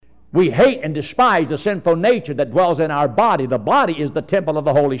We hate and despise the sinful nature that dwells in our body. The body is the temple of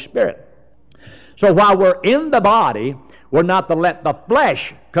the Holy Spirit. So while we're in the body, we're not to let the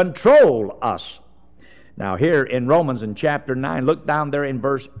flesh control us. Now here in Romans in chapter 9, look down there in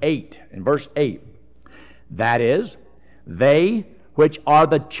verse 8. In verse 8, that is, they which are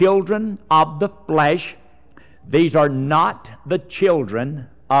the children of the flesh, these are not the children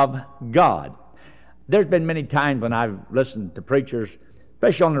of God. There's been many times when I've listened to preachers,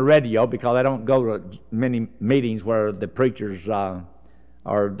 especially on the radio, because I don't go to many meetings where the preachers are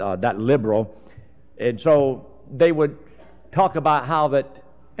that liberal. And so they would talk about how that,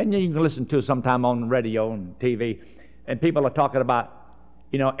 and you can listen to it sometime on the radio and TV, and people are talking about,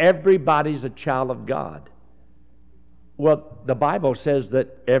 everybody's a child of God. Well, the Bible says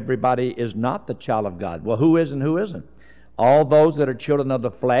that everybody is not the child of God. Well, who is and who isn't? All those that are children of the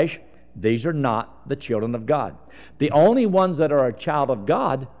flesh, these are not the children of God. The only ones that are a child of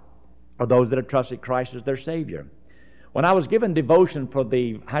God are those that have trusted Christ as their Savior. When I was given devotion for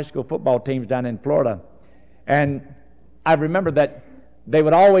the high school football teams down in Florida, and I remember that they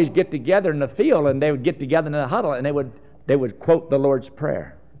would always get together in the field, and they would get together in the huddle, and they would quote the Lord's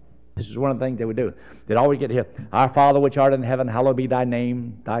Prayer. This is one of the things they would do. They'd always get here, Our Father which art in heaven, hallowed be thy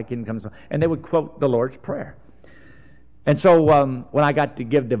name, thy kingdom come. And they would quote the Lord's Prayer. And so when I got to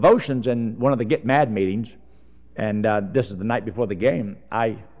give devotions in one of the Get Mad meetings, and this is the night before the game,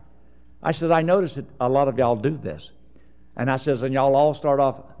 I said, I noticed that a lot of y'all do this. And I says, and y'all all start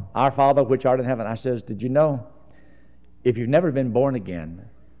off, Our Father which art in heaven. I says, did you know, if you've never been born again,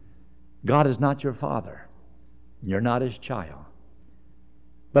 God is not your father. You're not his child.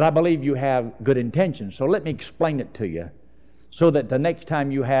 But I believe you have good intentions. So let me explain it to you so that the next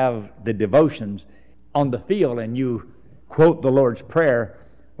time you have the devotions on the field and you quote the Lord's Prayer,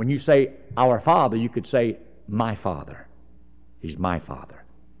 when you say, Our Father, you could say, My Father. He's my Father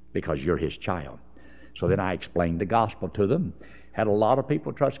because you're his child. So then I explained the gospel to them. Had a lot of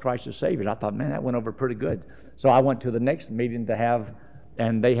people trust Christ as Savior. I thought, man, that went over pretty good. So I went to the next meeting to have,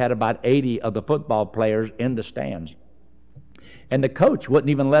 and they had about 80 of the football players in the stands. And the coach wouldn't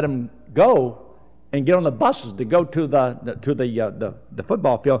even let them go and get on the buses to go to the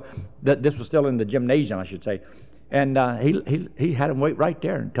football field. This was still in the gymnasium, I should say. And he had them wait right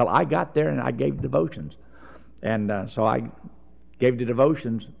there until I got there and I gave devotions. And so I gave the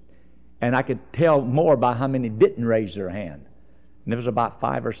devotions, and I could tell more by how many didn't raise their hand. And there was about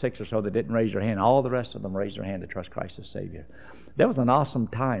 5 or 6 or so that didn't raise their hand. All the rest of them raised their hand to trust Christ as Savior. That was an awesome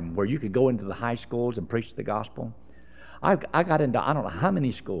time where you could go into the high schools and preach the gospel. I got into I don't know how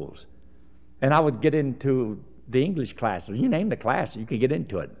many schools, and I would get into the English classes. You name the class, you could get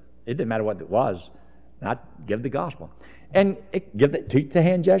into it. It didn't matter what it was. I'd give the gospel. And teach the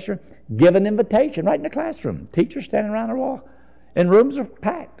hand gesture, give an invitation right in the classroom. Teachers standing around the wall, and rooms are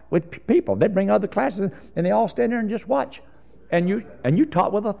packed with people. They bring other classes, and they all stand there and just watch. And you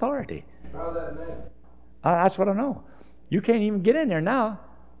taught with authority. How's that name? That's what I know. You can't even get in there now.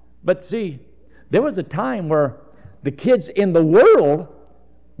 But see, there was a time where the kids in the world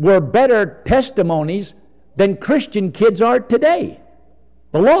were better testimonies than Christian kids are today.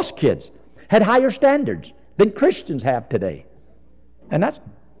 The lost kids had higher standards than Christians have today. And that's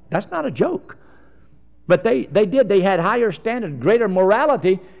not a joke. But they did. They had higher standards, greater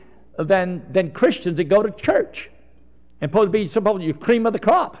morality than Christians that go to church. And supposed to be cream of the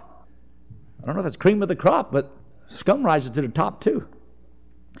crop. I don't know if it's cream of the crop, but scum rises to the top too.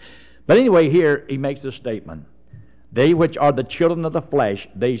 But anyway, here he makes a statement. They which are the children of the flesh,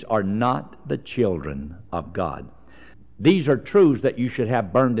 these are not the children of God. These are truths that you should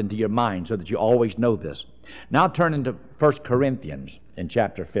have burned into your mind so that you always know this. Now turn into 1 Corinthians in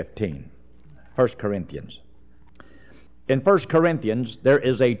chapter 15. 1 Corinthians. In 1 Corinthians, there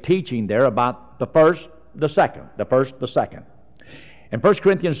is a teaching there about the first, the second. The first, the second. In 1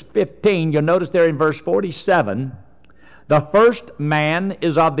 Corinthians 15, you'll notice there in verse 47, the first man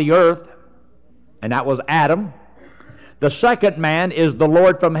is of the earth, and that was Adam. The second man is the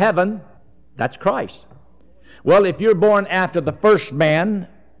Lord from heaven. That's Christ. Well, if you're born after the first man,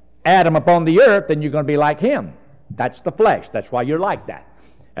 Adam, upon the earth, then you're going to be like him. That's the flesh. That's why you're like that.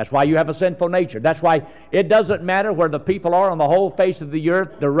 That's why you have a sinful nature. That's why it doesn't matter where the people are on the whole face of the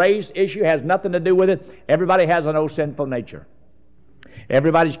earth. The race issue has nothing to do with it. Everybody has an old sinful nature.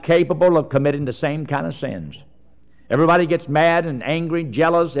 Everybody's capable of committing the same kind of sins. Everybody gets mad and angry,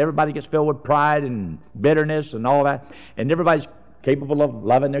 jealous. Everybody gets filled with pride and bitterness and all that. And everybody's capable of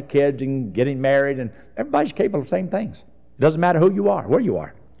loving their kids and getting married. And everybody's capable of the same things. It doesn't matter who you are, where you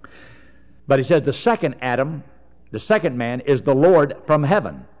are. But he says the second Adam, the second man, is the Lord from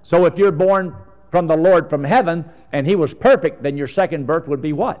heaven. So if you're born from the Lord from heaven and he was perfect, then your second birth would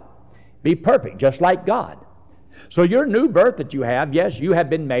be what? be perfect, just like God. So your new birth that you have, yes, you have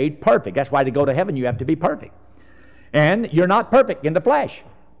been made perfect. That's why to go to heaven you have to be perfect. And you're not perfect in the flesh.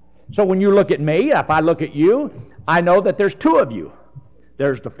 So when you look at me, if I look at you, I know that there's two of you.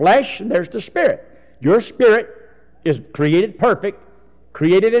 There's the flesh and there's the spirit. Your spirit is created perfect,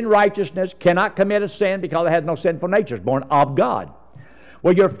 created in righteousness, cannot commit a sin because it has no sinful nature. It's born of God.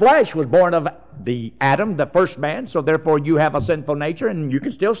 Well, your flesh was born of the Adam, the first man, so therefore you have a sinful nature and you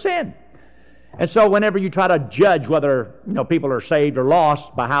can still sin. And so whenever you try to judge whether people are saved or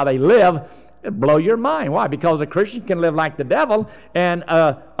lost by how they live, it blow your mind. Why? Because a Christian can live like the devil, and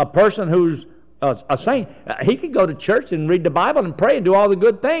a person who's a saint, he can go to church and read the Bible and pray and do all the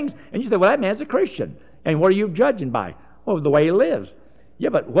good things, and you say, well, that man's a Christian. And what are you judging by? Well, the way he lives. Yeah,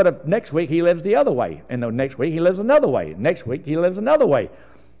 but what if next week he lives the other way, and the next week he lives another way, next week he lives another way?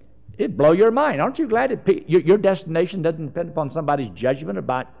 It'd blow your mind. Aren't you glad that your destination doesn't depend upon somebody's judgment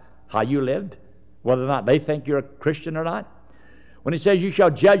about how you lived, whether or not they think you're a Christian or not? When he says you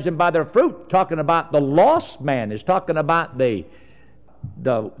shall judge them by their fruit, talking about the lost man, is talking about the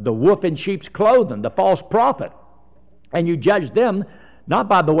wolf in sheep's clothing, the false prophet. And you judge them not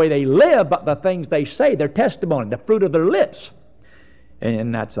by the way they live, but the things they say, their testimony, the fruit of their lips.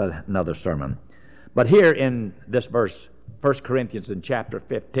 And that's another sermon. But here in this verse, 1 Corinthians in chapter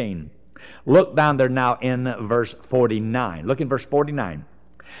 15, look down there now in verse 49. Look in verse 49.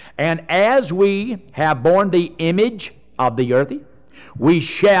 And as we have borne the image of the earthy, we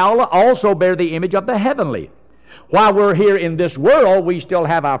shall also bear the image of the heavenly. While we're here in this world, we still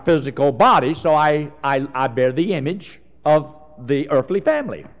have our physical body, so I bear the image of the earthly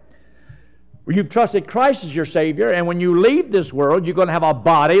family. You've trusted Christ as your Savior, and when you leave this world, you're going to have a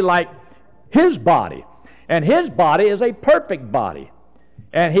body like His body. And His body is a perfect body.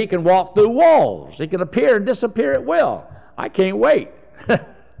 And He can walk through walls. He can appear and disappear at will. I can't wait.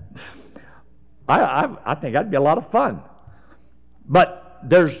 I think that'd be a lot of fun. But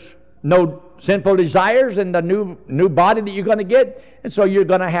there's no sinful desires in the new body that you're going to get, and so you're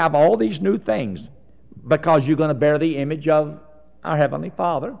going to have all these new things because you're going to bear the image of our Heavenly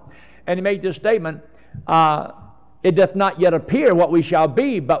Father. And he made this statement, it doth not yet appear what we shall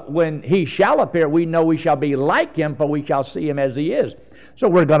be, but when He shall appear, we know we shall be like Him, for we shall see Him as He is. So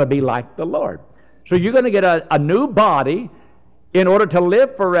we're going to be like the Lord. So you're going to get a new body in order to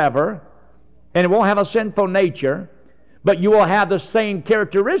live forever, and it won't have a sinful nature, but you will have the same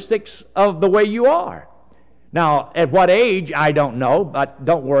characteristics of the way you are. Now, at what age, I don't know, but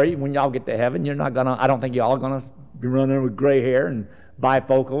don't worry, when y'all get to heaven, you're not going to, I don't think y'all are going to be running with gray hair and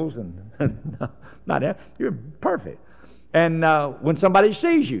bifocals and not that. You're perfect. And when somebody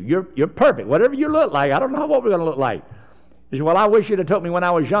sees you, you're perfect. Whatever you look like, I don't know what we're going to look like. You say, well, I wish you'd have told me when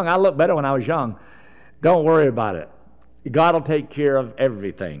I was young. I looked better when I was young. Don't worry about it. God will take care of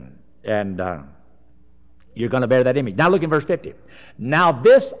everything. And you're going to bear that image. Now look in verse 50. Now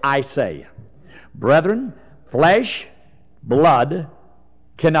this I say, brethren, flesh, blood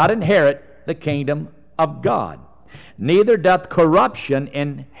cannot inherit the kingdom of God. Neither doth corruption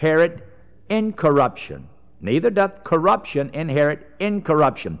inherit incorruption. Neither doth corruption inherit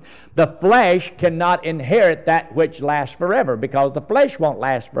incorruption. The flesh cannot inherit that which lasts forever, because the flesh won't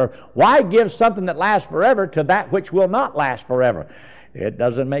last forever. Why give something that lasts forever to that which will not last forever? It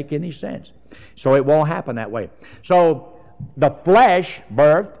doesn't make any sense. So it won't happen that way. So the flesh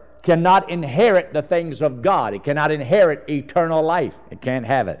birth cannot inherit the things of God. It cannot inherit eternal life. It can't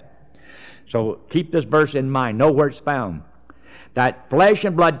have it. So keep this verse in mind. Know where it's found. That flesh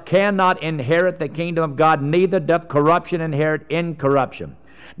and blood cannot inherit the kingdom of God, neither doth corruption inherit incorruption.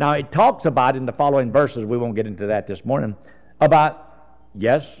 Now it talks about in the following verses, we won't get into that this morning, about,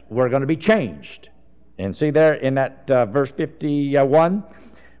 yes, we're going to be changed. And see there in that verse 51,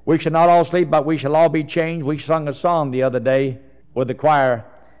 we shall not all sleep, but we shall all be changed. We sung a song the other day with the choir.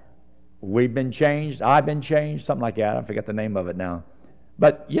 We've been changed, I've been changed, something like that. I forget the name of it now.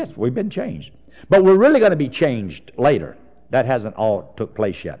 But yes, we've been changed. But we're really going to be changed later. That hasn't all took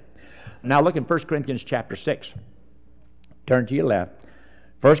place yet. Now look in 1 Corinthians chapter 6. Turn to your left.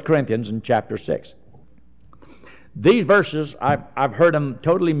 1 Corinthians in chapter 6. These verses, I've heard them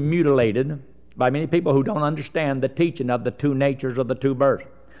totally mutilated by many people who don't understand the teaching of the two natures of the two births.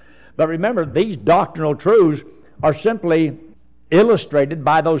 But remember, these doctrinal truths are simply illustrated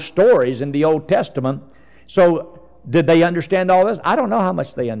by those stories in the Old Testament. So did they understand all this? I don't know how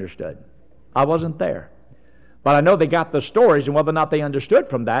much they understood. I wasn't there. But I know they got the stories, and whether or not they understood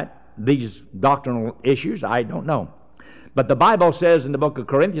from that, these doctrinal issues, I don't know. But the Bible says in the book of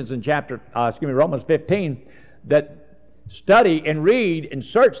Corinthians in Romans 15, that study and read and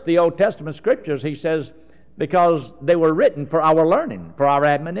search the Old Testament scriptures. He says because they were written for our learning, for our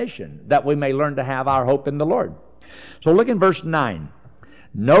admonition, that we may learn to have our hope in the Lord. So look in verse 9.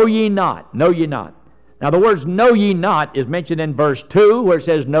 Know ye not, know ye not. Now the words know ye not is mentioned in verse 2 where it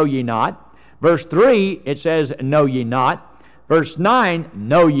says know ye not. Verse 3 it says know ye not. Verse 9,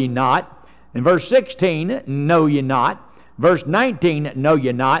 know ye not. In verse 16, know ye not. Verse 19, know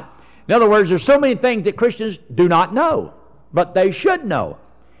ye not. In other words, there's so many things that Christians do not know, but they should know.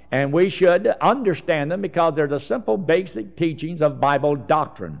 And we should understand them because they're the simple basic teachings of Bible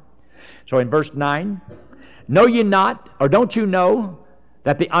doctrine. So in verse 9, know ye not, or don't you know,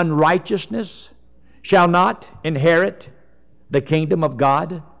 that the unrighteousness shall not inherit the kingdom of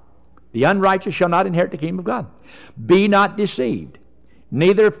God? The unrighteous shall not inherit the kingdom of God. Be not deceived.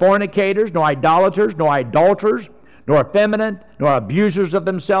 Neither fornicators, nor idolaters, nor adulterers, nor effeminate, nor abusers of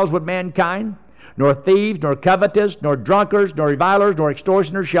themselves with mankind, nor thieves, nor covetous, nor drunkards, nor revilers, nor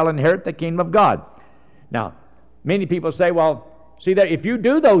extortioners shall inherit the kingdom of God. Now, many people say, well, see that if you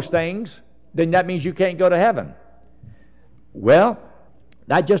do those things, then that means you can't go to heaven. Well,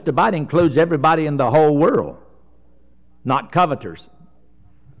 that just about includes everybody in the whole world, not coveters.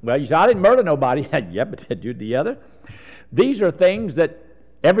 Well, you say, I didn't murder nobody. Yeah, but did you the other? These are things that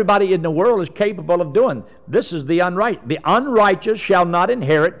everybody in the world is capable of doing. This is the unrighteous. The unrighteous shall not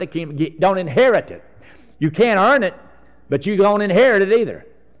inherit the kingdom. You don't inherit it. You can't earn it, but you don't inherit it either.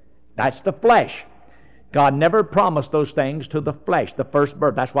 That's the flesh. God never promised those things to the flesh, the first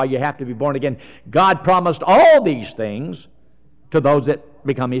birth. That's why you have to be born again. God promised all these things to those that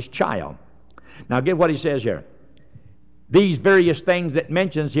become His child. Now get what He says here. These various things that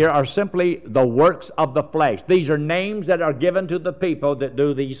mentions here are simply the works of the flesh. These are names that are given to the people that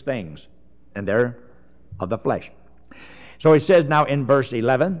do these things, and they're of the flesh. So He says now in verse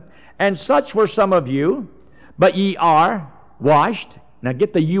 11, and such were some of you, but ye are washed. Now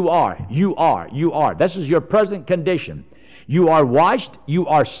get the you are. You are. You are. This is your present condition. You are washed. You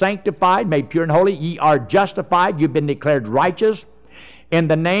are sanctified, made pure and holy. Ye are justified. You've been declared righteous in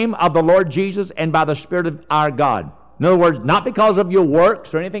the name of the Lord Jesus and by the Spirit of our God. In other words, not because of your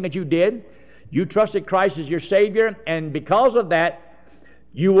works or anything that you did. You trusted Christ as your Savior, and because of that,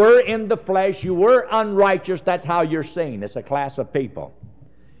 you were in the flesh, you were unrighteous. That's how you're seen. It's a class of people.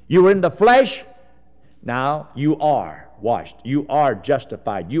 You were in the flesh, now you are washed. You are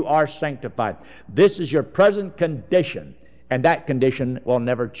justified. You are sanctified. This is your present condition, and that condition will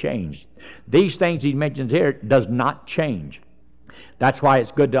never change. These things He mentions here does not change. That's why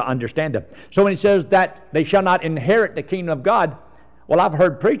it's good to understand them. So when He says that they shall not inherit the kingdom of God, well, I've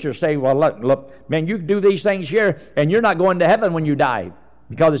heard preachers say, well, look, man, you do these things here, and you're not going to heaven when you die,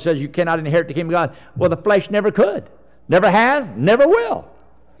 because it says you cannot inherit the kingdom of God. Well, the flesh never could. Never has, never will.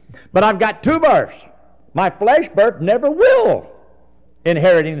 But I've got two births. My flesh birth never will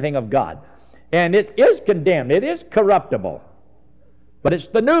inherit anything of God. And it is condemned. It is corruptible. But it's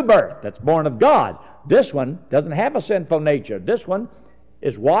the new birth that's born of God. This one doesn't have a sinful nature. This one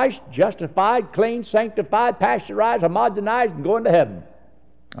is washed, justified, clean, sanctified, pasteurized, homogenized, and going to heaven.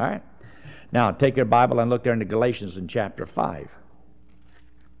 All right? Now, take your Bible and look there into Galatians in chapter 5.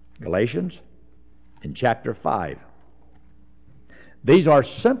 Galatians in chapter 5. These are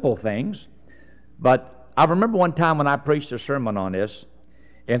simple things, but I remember one time when I preached a sermon on this,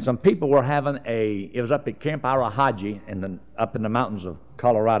 and some people were having it was up at Camp Arahaji up in the mountains of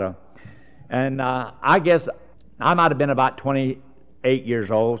Colorado. And I guess I might have been about 28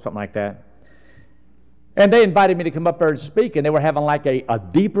 years old, something like that. And they invited me to come up there and speak, and they were having like a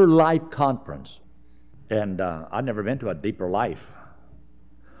deeper life conference. And I'd never been to a deeper life.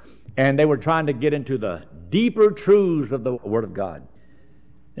 And they were trying to get into the deeper truths of the Word of God.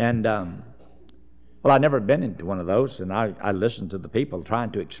 And, well, I'd never been into one of those, and I listened to the people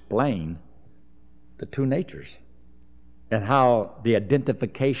trying to explain the two natures, and how the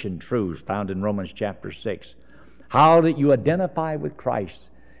identification truths found in Romans chapter 6, how that you identify with Christ.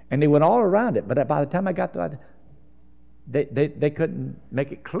 And they went all around it, but by the time I got to it, they couldn't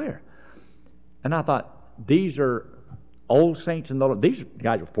make it clear. And I thought, these are old saints in the Lord. These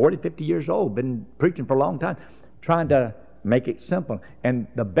guys are 40, 50 years old, been preaching for a long time, trying to make it simple. And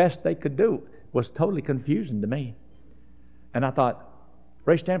the best they could do was totally confusing to me. And I thought,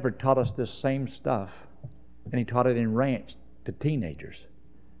 Ray Stanford taught us this same stuff, and he taught it in ranch to teenagers.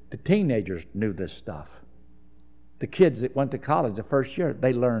 The teenagers knew this stuff. The kids that went to college the first year,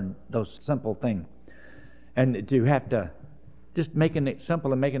 they learned those simple things. And you have to just making it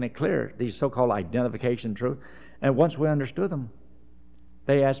simple and making it clear, these so-called identification truth. And once we understood them,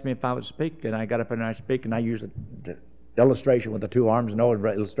 they asked me if I would speak, and I got up and I speak, and I used the illustration with the two arms, and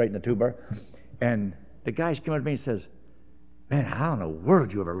Noah illustrating the two birds. And the guys came up to me and says, man, how in the world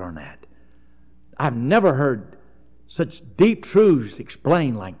did you ever learn that? I've never heard such deep truths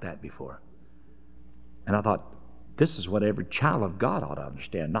explained like that before. And I thought, this is what every child of God ought to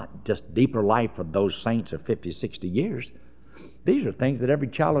understand, not just deeper life of those saints of 50, 60 years. These are things that every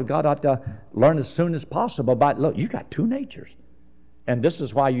child of God ought to learn as soon as possible about. Look, you got two natures. And this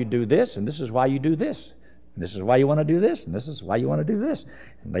is why you do this, and this is why you do this. And this is why you want to do this, and this is why you want to do this.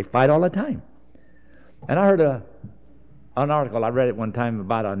 And they fight all the time. And I heard an article, I read it one time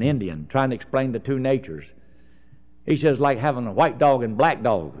about an Indian trying to explain the two natures. He says, like having a white dog and black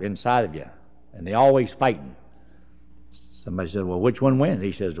dog inside of you, and they're always fighting. Somebody said, well, which one wins?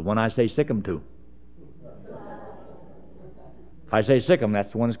 He says, the one I say sick 'em to. If I say sick 'em,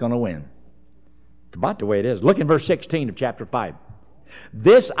 that's the one that's going to win. It's about the way it is. Look in verse 16 of chapter 5.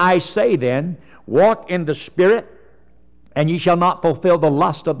 This I say then, walk in the Spirit, and ye shall not fulfill the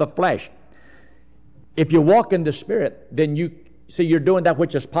lust of the flesh. If you walk in the Spirit, then you see you're doing that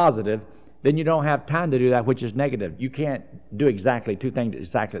which is positive, then you don't have time to do that which is negative. You can't do exactly two things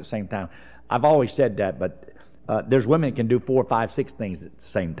exactly at the same time. I've always said that, but there's women that can do 4, 5, 6 things at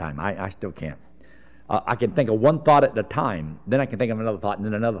the same time. I still can't. I can think of one thought at a time, then I can think of another thought, and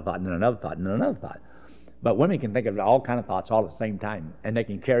then another thought, and then another thought, and then another thought. But women can think of all kind of thoughts all at the same time, and they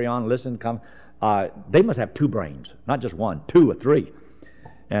can carry on, listen, come. They must have two brains, not just one, 2 or 3.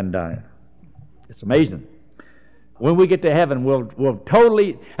 And it's amazing. When we get to heaven, we'll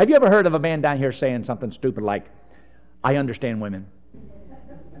totally... Have you ever heard of a man down here saying something stupid like, I understand women?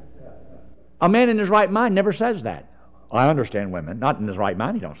 A man in his right mind never says that. I understand women. Not in his right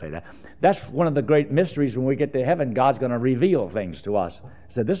mind, he don't say that. That's one of the great mysteries. When we get to heaven, God's going to reveal things to us.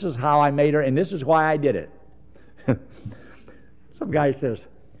 He said, this is how I made her, and this is why I did it. Some guy says,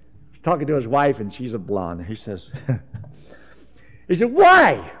 he's talking to his wife, and she's a blonde. He said,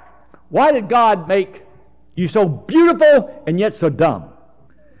 why? Why did God make you so beautiful and yet so dumb?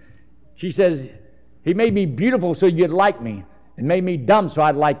 She says, He made me beautiful so you'd like me, and made me dumb so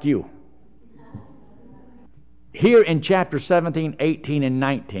I'd like you. Here in chapter 17, 18, and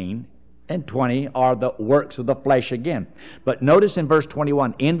 19, and 20 are the works of the flesh again. But notice in verse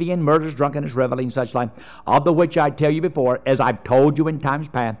 21, envy and murders, drunkenness, revelling, such like, of the which I tell you before, as I've told you in times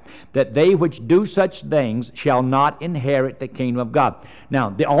past, that they which do such things shall not inherit the kingdom of God. Now,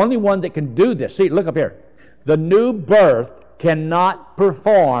 the only one that can do this, see, look up here. The new birth cannot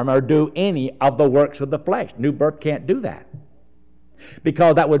perform or do any of the works of the flesh. New birth can't do that,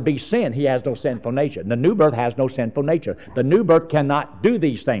 because that would be sin. He has no sinful nature. The new birth has no sinful nature. The new birth cannot do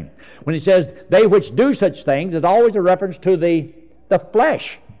these things. When he says, they which do such things, it's always a reference to the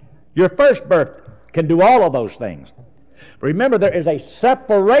flesh. Your first birth can do all of those things. Remember, there is a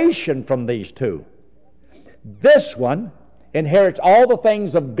separation from these two. This one inherits all the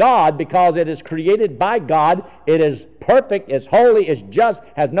things of God because it is created by God. It is perfect, it's holy, it's just,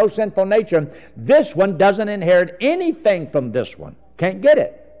 has no sinful nature. This one doesn't inherit anything from this one. Can't get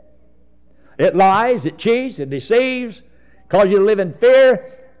it. It lies, it cheats, it deceives, causes you to live in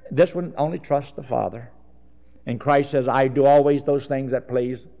fear. This one only trusts the Father. And Christ says, I do always those things that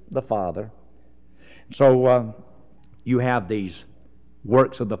please the Father. So you have these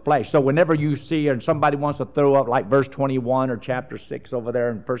works of the flesh. So whenever you see and somebody wants to throw up like verse 21 or chapter 6 over there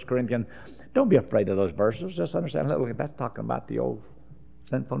in 1 Corinthians, don't be afraid of those verses. Just understand, look, that's talking about the old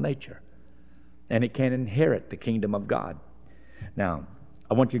sinful nature. And it can't inherit the kingdom of God. Now,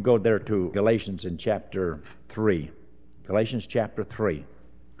 I want you to go there to Galatians in chapter 3. Galatians chapter 3.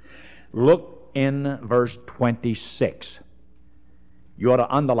 Look in verse 26. You ought to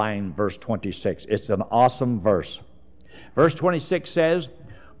underline verse 26. It's an awesome verse. Verse 26 says,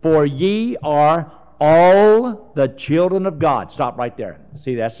 for ye are all the children of God. Stop right there.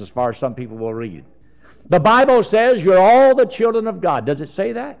 See, that's as far as some people will read. The Bible says you're all the children of God. Does it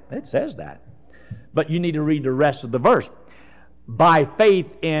say that? It says that. But you need to read the rest of the verse. By faith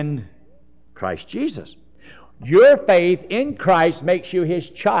in Christ Jesus. Your faith in Christ makes you His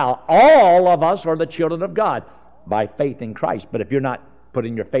child. All of us are the children of God by faith in Christ. But if you're not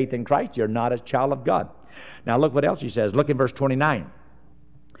putting your faith in Christ, you're not a child of God. Now look what else he says. Look in verse 29.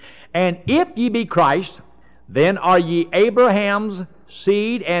 And if ye be Christ, then are ye Abraham's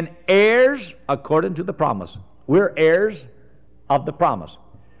seed and heirs according to the promise. We're heirs of the promise.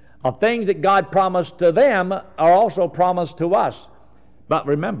 Of things that God promised to them are also promised to us. But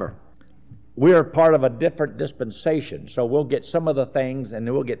remember, we're part of a different dispensation, so we'll get some of the things and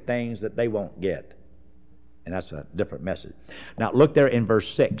then we'll get things that they won't get. And that's a different message. Now look there in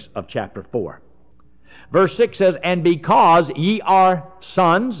verse 6 of chapter 4. Verse 6 says, and because ye are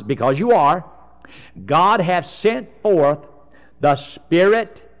sons, because you are, God hath sent forth the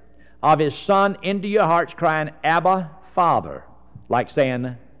Spirit of His Son into your hearts, crying, Abba, Father, like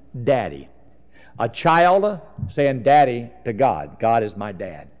saying, Daddy. A child saying daddy to God. God is my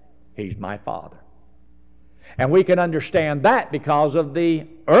dad. He's my father. And we can understand that because of the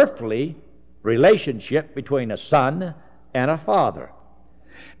earthly relationship between a son and a father.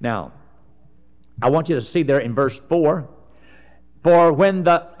 Now, I want you to see there in verse 4, for when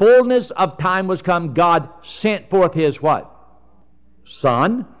the fullness of time was come, God sent forth His what?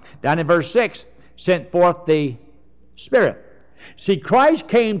 Son. Down in verse 6, sent forth the Spirit. See, Christ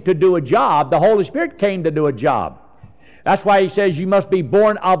came to do a job. The Holy Spirit came to do a job. That's why He says you must be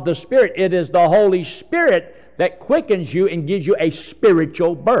born of the Spirit. It is the Holy Spirit that quickens you and gives you a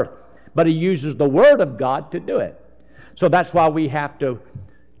spiritual birth. But He uses the Word of God to do it. So that's why we have to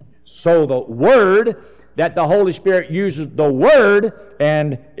sow the Word, that the Holy Spirit uses the Word,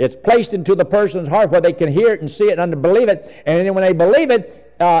 and it's placed into the person's heart where they can hear it and see it and believe it. And then when they believe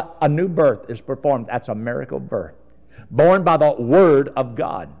it, a new birth is performed. That's a miracle birth. Born by the Word of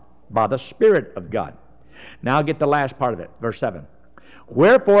God, by the Spirit of God. Now get the last part of it, verse 7.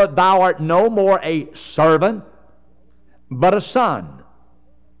 Wherefore thou art no more a servant, but a son.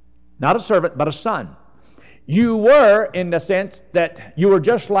 Not a servant, but a son. You were, in the sense that you were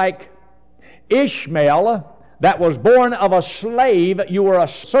just like Ishmael, that was born of a slave. You were a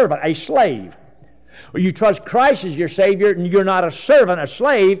servant, a slave. You trust Christ as your Savior, and you're not a servant, a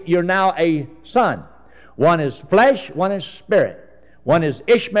slave. You're now a son. One is flesh, one is spirit. One is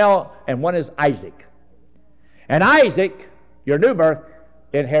Ishmael, and one is Isaac. And Isaac, your new birth,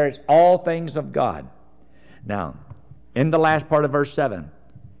 inherits all things of God. Now, in the last part of verse 7,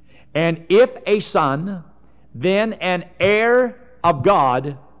 and if a son, then an heir of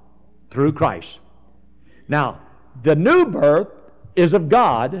God through Christ. Now, the new birth is of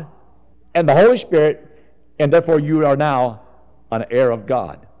God and the Holy Spirit, and therefore you are now an heir of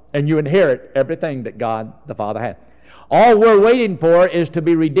God. And you inherit everything that God the Father has. All we're waiting for is to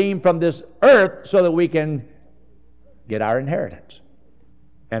be redeemed from this earth so that we can get our inheritance.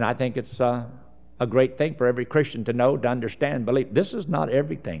 And I think it's a great thing for every Christian to know, to understand, believe. This is not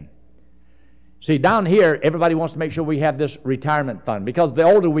everything. See, down here, everybody wants to make sure we have this retirement fund, because the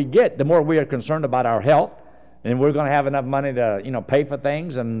older we get, the more we are concerned about our health, and we're going to have enough money to, pay for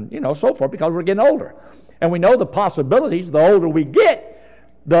things and, so forth, because we're getting older. And we know the possibilities, the older we get,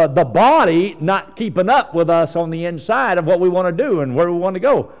 the body not keeping up with us on the inside of what we want to do and where we want to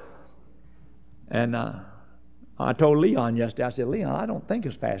go. And I told Leon yesterday, I said, Leon, I don't think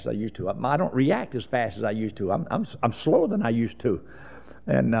as fast as I used to. I don't react as fast as I used to. I'm slower than I used to.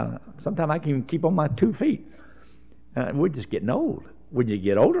 And sometimes I can even keep on my 2 feet. We're just getting old. When you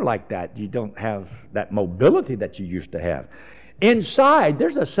get older like that, you don't have that mobility that you used to have. Inside,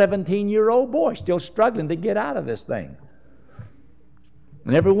 there's a 17-year-old boy still struggling to get out of this thing.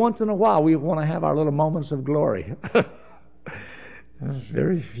 And every once in a while, we want to have our little moments of glory. There's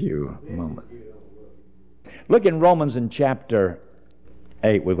very few moments. Look in Romans in chapter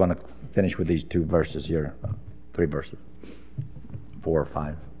 8. We're going to finish with these 2 verses here. 3 verses. 4 or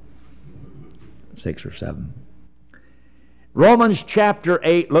 5. 6 or 7. Romans chapter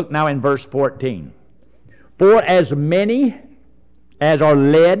 8, look now in verse 14. For as many as are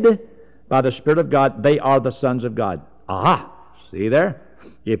led by the Spirit of God, they are the sons of God. Aha! See there?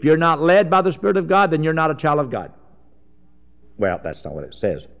 If you're not led by the Spirit of God, then you're not a child of God. Well, that's not what it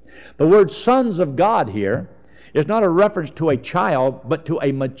says. The word sons of God here is not a reference to a child, but to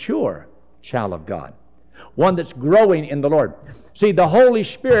a mature child of God. One that's growing in the Lord. See, the Holy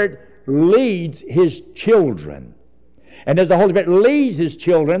Spirit leads His children. And as the Holy Spirit leads His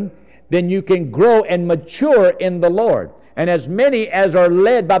children, then you can grow and mature in the Lord. And as many as are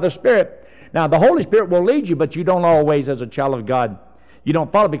led by the Spirit. Now, the Holy Spirit will lead you, but you don't always, as a child of God, you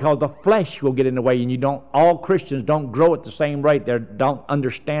don't follow, because the flesh will get in the way, and all Christians don't grow at the same rate. They don't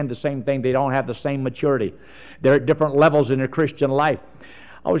understand the same thing. They don't have the same maturity. They're at different levels in their Christian life.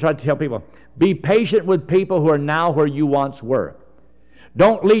 I always try to tell people, be patient with people who are now where you once were.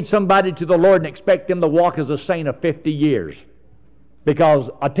 Don't lead somebody to the Lord and expect them to walk as a saint of 50 years.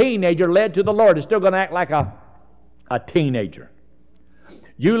 Because a teenager led to the Lord is still going to act like a teenager.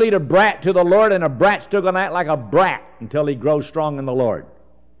 You lead a brat to the Lord, and a brat's still going to act like a brat until he grows strong in the Lord.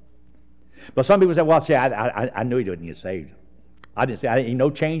 But some people say, well, see, I knew he didn't get saved. I didn't see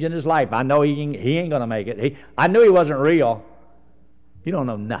no change in his life. I know he ain't going to make it. I knew he wasn't real. You don't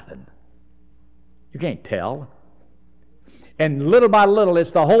know nothing. You can't tell. And little by little,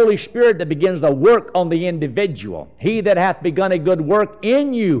 it's the Holy Spirit that begins to work on the individual. He that hath begun a good work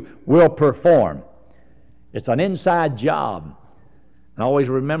in you will perform. It's an inside job. And always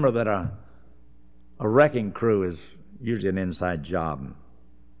remember that a wrecking crew is usually an inside job.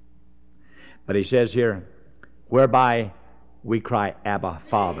 But he says here, whereby we cry, Abba,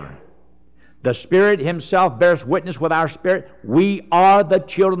 Father. The Spirit Himself bears witness with our spirit. We are the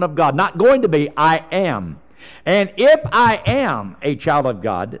children of God. Not going to be, I am. And if I am a child of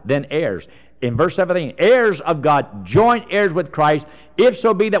God, then heirs. In verse 17, heirs of God, joint heirs with Christ, if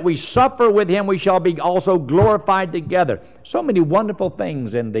so be that we suffer with Him, we shall be also glorified together. So many wonderful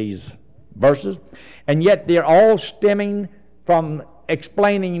things in these verses, and yet they're all stemming from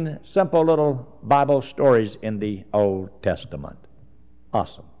explaining simple little Bible stories in the Old Testament.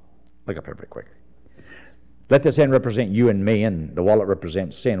 Awesome. Look up here very quickly. Let this end represent you and me, and the wallet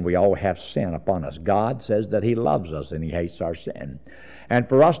represents sin. We all have sin upon us. God says that He loves us and He hates our sin. And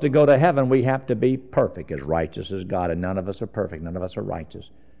for us to go to heaven, we have to be perfect, as righteous as God. And none of us are perfect. None of us are righteous.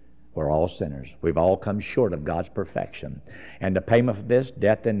 We're all sinners. We've all come short of God's perfection. And the payment for this,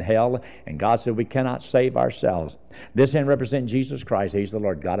 death and hell, and God said we cannot save ourselves. This end represents Jesus Christ. He's the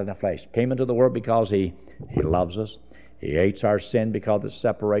Lord God in the flesh. Came into the world because He loves us. He hates our sin because it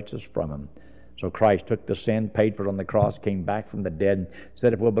separates us from Him. So Christ took the sin, paid for it on the cross, came back from the dead,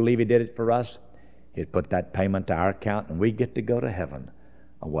 said if we'll believe He did it for us, He'd put that payment to our account, and we get to go to heaven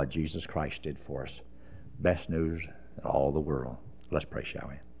on what Jesus Christ did for us. Best news in all the world. Let's pray, shall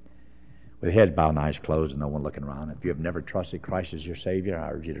we? With heads bowed and eyes closed and no one looking around, if you have never trusted Christ as your Savior,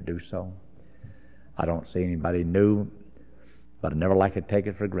 I urge you to do so. I don't see anybody new, but I never like to take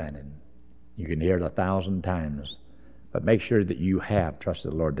it for granted. You can hear it 1,000 times, but make sure that you have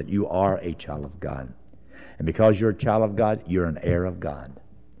trusted the Lord, that you are a child of God. And because you're a child of God, you're an heir of God.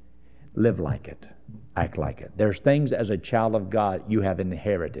 Live like it. Act like it. There's things as a child of God you have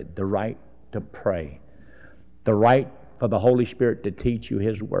inherited. The right to pray. The right for the Holy Spirit to teach you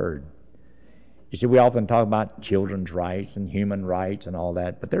His Word. You see, we often talk about children's rights and human rights and all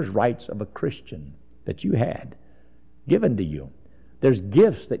that, but there's rights of a Christian that you had given to you. There's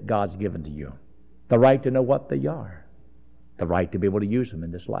gifts that God's given to you. The right to know what they are. The right to be able to use them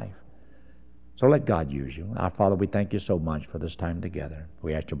in this life. So let God use you. Our Father, we thank You so much for this time together.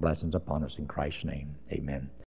 We ask Your blessings upon us in Christ's name. Amen.